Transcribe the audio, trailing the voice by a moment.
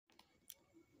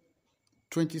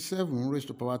27 raised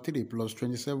to power 3 plus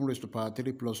 27 raised to power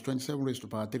 3 plus 27 raised to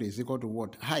power 3 is equal to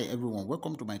what? Hi everyone,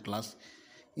 welcome to my class.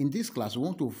 In this class, we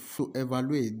want to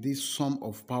evaluate this sum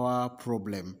of power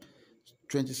problem.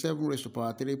 27 raised to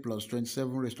power 3 plus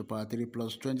 27 raised to power 3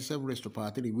 plus 27 raised to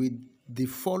power 3 with the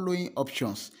following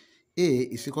options. A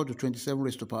is equal to 27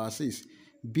 raised to power 6.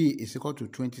 B is equal to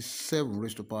 27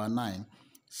 raised to power 9.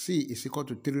 C is equal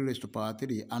to 3 raised to power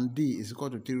 3. And D is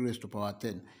equal to 3 raised to power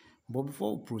 10. But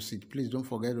before we proceed, please don't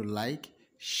forget to like,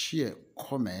 share,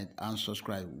 comment, and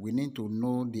subscribe. We need to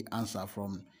know the answer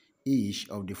from each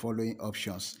of the following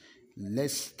options.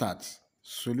 Let's start.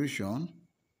 Solution.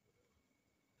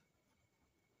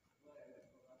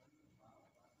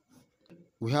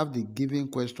 We have the given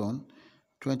question,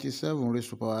 27 raised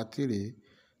to power 3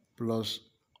 plus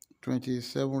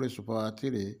 27 raised to power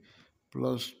 3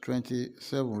 plus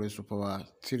 27 raised to power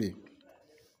 3.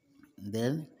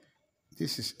 Then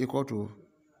this is equal to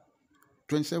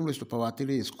 27 raised to power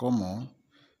 3 is common.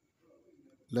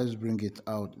 Let's bring it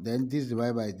out. Then this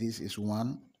divided by this is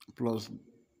 1 plus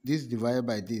this divided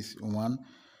by this 1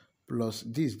 plus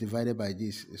this divided by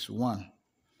this is 1.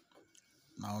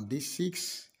 Now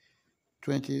this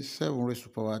 27 raised to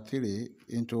power 3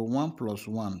 into 1 plus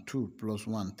 1, 2 plus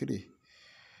 1, 3.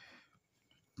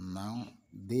 Now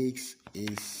this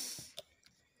is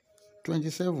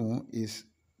 27 is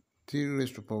 3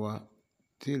 raised to power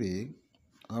 3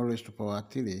 or raised to power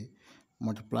 3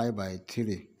 multiplied by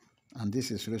 3, and this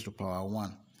is raised to power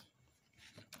 1.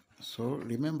 So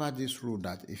remember this rule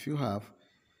that if you have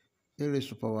a raised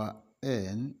to power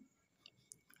n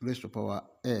raised to power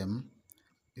m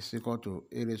is equal to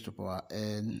a raised to power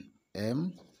n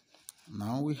m.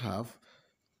 Now we have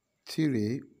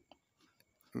 3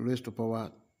 raised to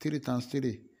power 3 times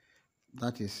 3,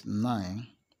 that is 9,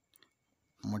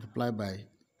 multiplied by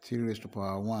 3 raised to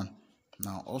power 1.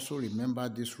 Now also remember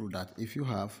this rule that if you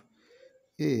have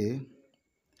a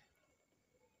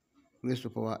raised to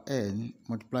power n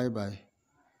multiplied by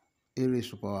a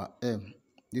raised to power m,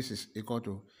 this is equal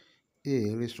to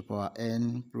a raised to power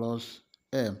n plus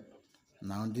m.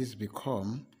 Now this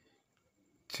becomes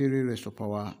 3 raised to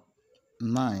power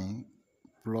 9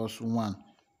 plus 1.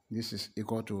 This is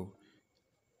equal to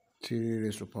 3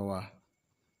 raised to power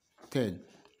 10.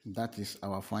 That is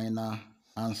our final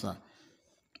answer.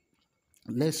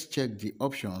 Let's check the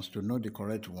options to know the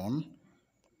correct one.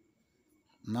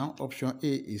 Now option A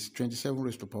is 27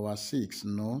 raised to power 6.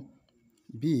 No.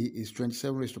 B is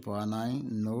 27 raised to power 9.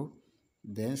 No.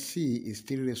 Then C is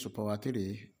 3 raised to power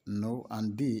 3. No.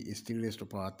 And D is 3 raised to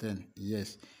power 10.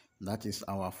 Yes, that is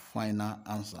our final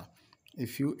answer.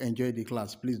 If you enjoyed the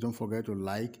class, please don't forget to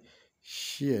like,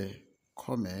 share,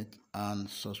 comment, and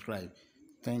subscribe.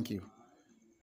 Thank you.